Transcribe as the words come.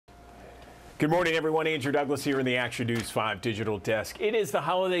Good morning, everyone. Andrew Douglas here in the Action News 5 digital desk. It is the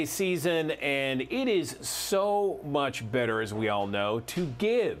holiday season, and it is so much better, as we all know, to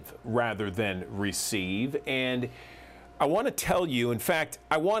give rather than receive. And I want to tell you, in fact,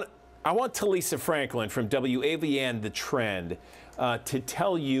 I want Telisa Franklin from WAVN The Trend to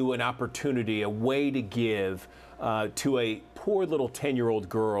tell you an opportunity, a way to give to a poor little 10-year-old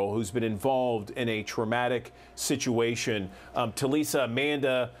girl who's been involved in a traumatic situation. Telisa,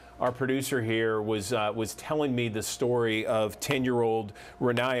 Amanda, our producer here, was telling me the story of 10-year-old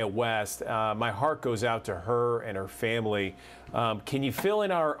Reniya West. My heart goes out to her and her family. Can you fill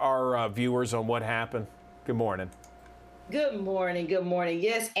in our viewers on what happened? Good morning. Good morning. Good morning.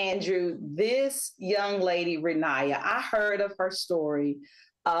 Yes, Andrew, this young lady, Reniya, I heard of her story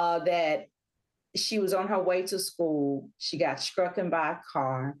that she was on her way to school. She got struck by a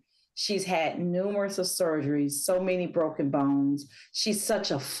car. She's had numerous of surgeries, so many broken bones. She's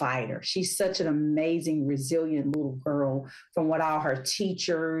such a fighter. She's such an amazing, resilient little girl from what all her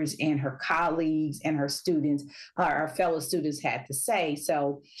teachers and her colleagues and her students, our fellow students had to say.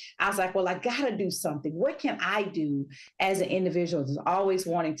 So I was like, well, I got to do something. What can I do as an individual who's always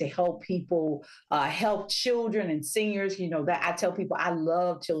wanting to help people, help children and seniors? You know, that I tell people I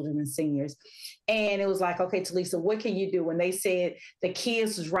love children and seniors. And it was like, okay, Telisa, what can you do? When they said the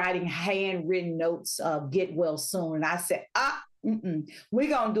kids was writing handwritten notes of get well soon. And I said, we're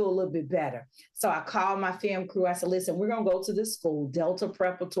going to do a little bit better. So I called my film crew. I said, listen, we're going to go to this school, Delta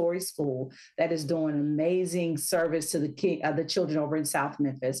Preparatory School, that is doing amazing service to the children over in South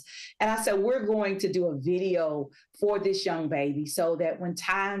Memphis. And I said, we're going to do a video for this young baby so that when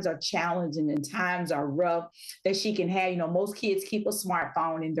times are challenging and times are rough, that she can have, you know, most kids keep a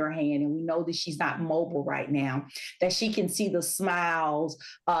smartphone in their hand, and we know that she's not mobile right now, that she can see the smiles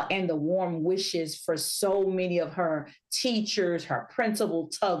and the warm wishes for so many of her teachers, her principal,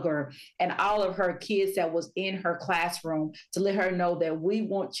 Tugger, and all of her kids that was in her classroom, to let her know that we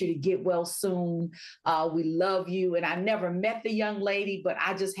want you to get well soon. We love you. And I never met the young lady, but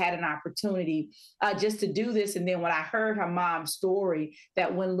I just had an opportunity just to do this. And then when I heard her mom's story,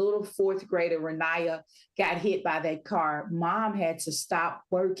 that when little fourth grader Reniya got hit by that car, mom had to stop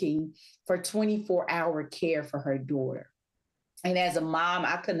working for 24-hour care for her daughter. And as a mom,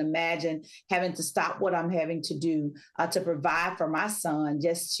 I couldn't imagine having to stop what I'm having to do to provide for my son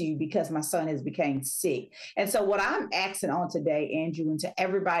because my son has become sick. And so what I'm asking on today, Andrew, and to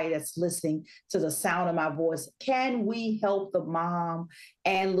everybody that's listening to the sound of my voice, can we help the mom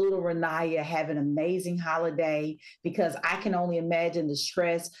and little Reniya have an amazing holiday? Because I can only imagine the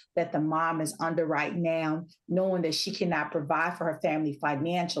stress that the mom is under right now, knowing that she cannot provide for her family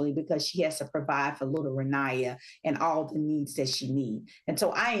financially because she has to provide for little Reniya and all the needs that she needs. And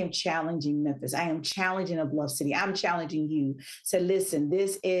so I am challenging Memphis. I am challenging a Bluff City. I'm challenging you. So listen,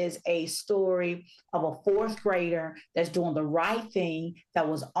 this is a story of a fourth grader that's doing the right thing, that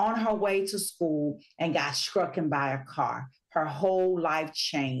was on her way to school and got struck by a car. Her whole life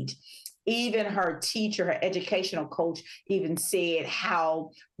changed. Even her teacher, her educational coach, even said how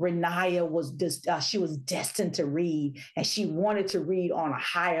Reniya was she was destined to read, and she wanted to read on a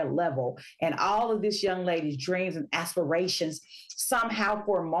higher level. And all of this young lady's dreams and aspirations somehow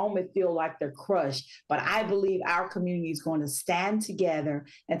for a moment feel like they're crushed. But I believe our community is going to stand together.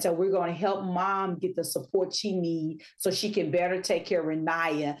 And so we're going to help mom get the support she needs so she can better take care of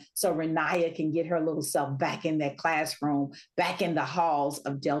Reniya, so Reniya can get her little self back in that classroom, back in the halls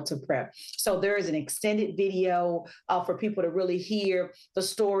of Delta Prep. So there is an extended video for people to really hear the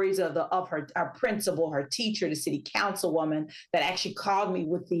stories of our principal, her teacher, the city councilwoman that actually called me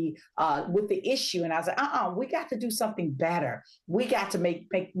with the issue. And I was like, we got to do something better. We got to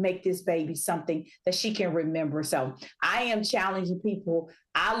make this baby something that she can remember. So I am challenging people.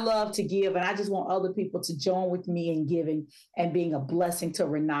 I love to give, and I just want other people to join with me in giving and being a blessing to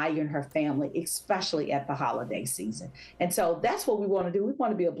Reniya and her family, especially at the holiday season. And so that's what we want to do. We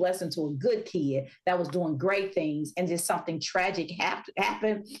want to be a blessing to a good kid that was doing great things, and just something tragic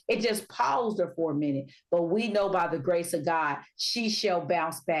happened. It just paused her for a minute. But we know by the grace of God, she shall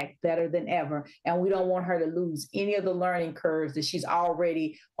bounce back better than ever. And we don't want her to lose any of the learning curves that she's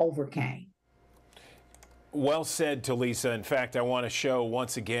already overcame. Well said, Telisa. In fact, I want to show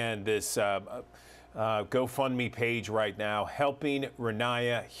once again this GoFundMe page right now, Helping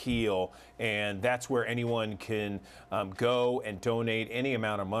Reniya Heal. And that's where anyone can go and donate any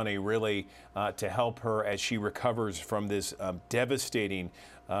amount of money, really, to help her as she recovers from this devastating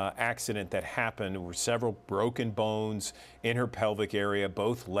accident that happened. There were several broken bones in her pelvic area,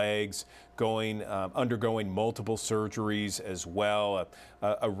 both legs, undergoing multiple surgeries as well,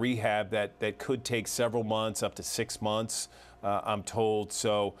 a rehab that could take several months, up to 6 months I'm told.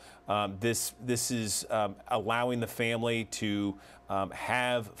 So this is allowing the family to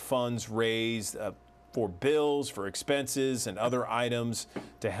have funds raised for bills, for expenses, and other items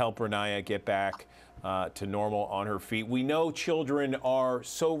to help Reniya get back to normal on her feet. We know children are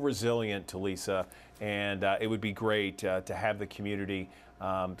so resilient, Telisa, and it would be great to have the community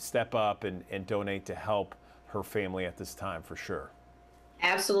step up and donate to help her family at this time, for sure.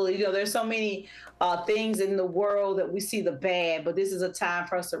 Absolutely. There's so many things in the world that we see the bad, but this is a time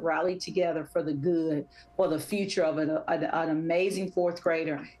for us to rally together for the good, for the future of an amazing fourth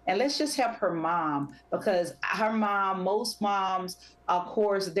grader. And let's just help her mom, because her mom, most moms, of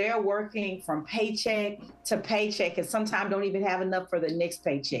course, they're working from paycheck to paycheck and sometimes don't even have enough for the next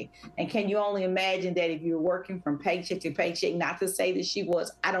paycheck. And can you only imagine that if you're working from paycheck to paycheck, not to say that she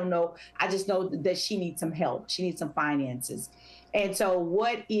was, I don't know, I just know that she needs some help. She needs some finances. And so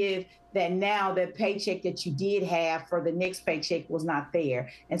what if that now that paycheck that you did have for the next paycheck was not there?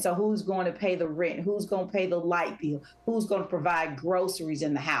 And so who's going to pay the rent? Who's going to pay the light bill? Who's going to provide groceries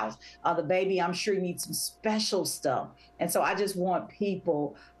in the house? The baby, I'm sure, needs some special stuff. And so I just want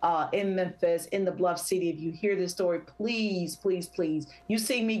people in Memphis, in the Bluff City, if you hear this story, please, please, please, you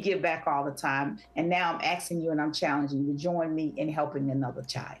see me give back all the time. And now I'm asking you and I'm challenging you to join me in helping another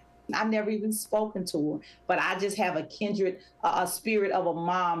child. I've never even spoken to her, but I just have a kindred, a spirit of a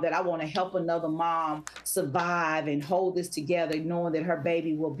mom that I want to help another mom survive and hold this together, knowing that her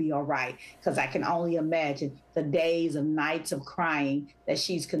baby will be all right. Because I can only imagine the days of nights of crying that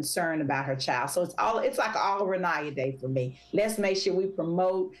she's concerned about her child. So it's like all Reniya Day for me. Let's make sure we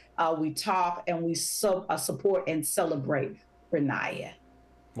promote, we talk, and we support and celebrate Reniya.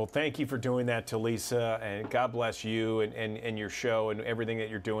 Well, thank you for doing that, Telisa, and God bless you and your show and everything that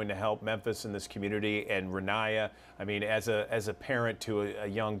you're doing to help Memphis and this community and Reniya. I mean, as a parent to a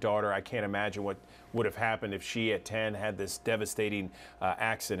young daughter, I can't imagine what would have happened if she at 10 had this devastating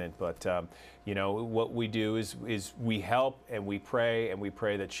accident. But you know, what we do is we help and we pray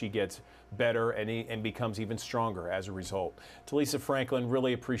that she gets better and becomes even stronger as a result. Telisa Franklin,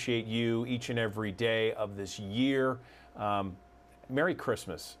 really appreciate you each and every day of this year. Merry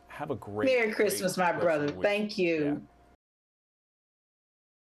Christmas. Have a great Merry Christmas, my brother. week. Thank you. Yeah.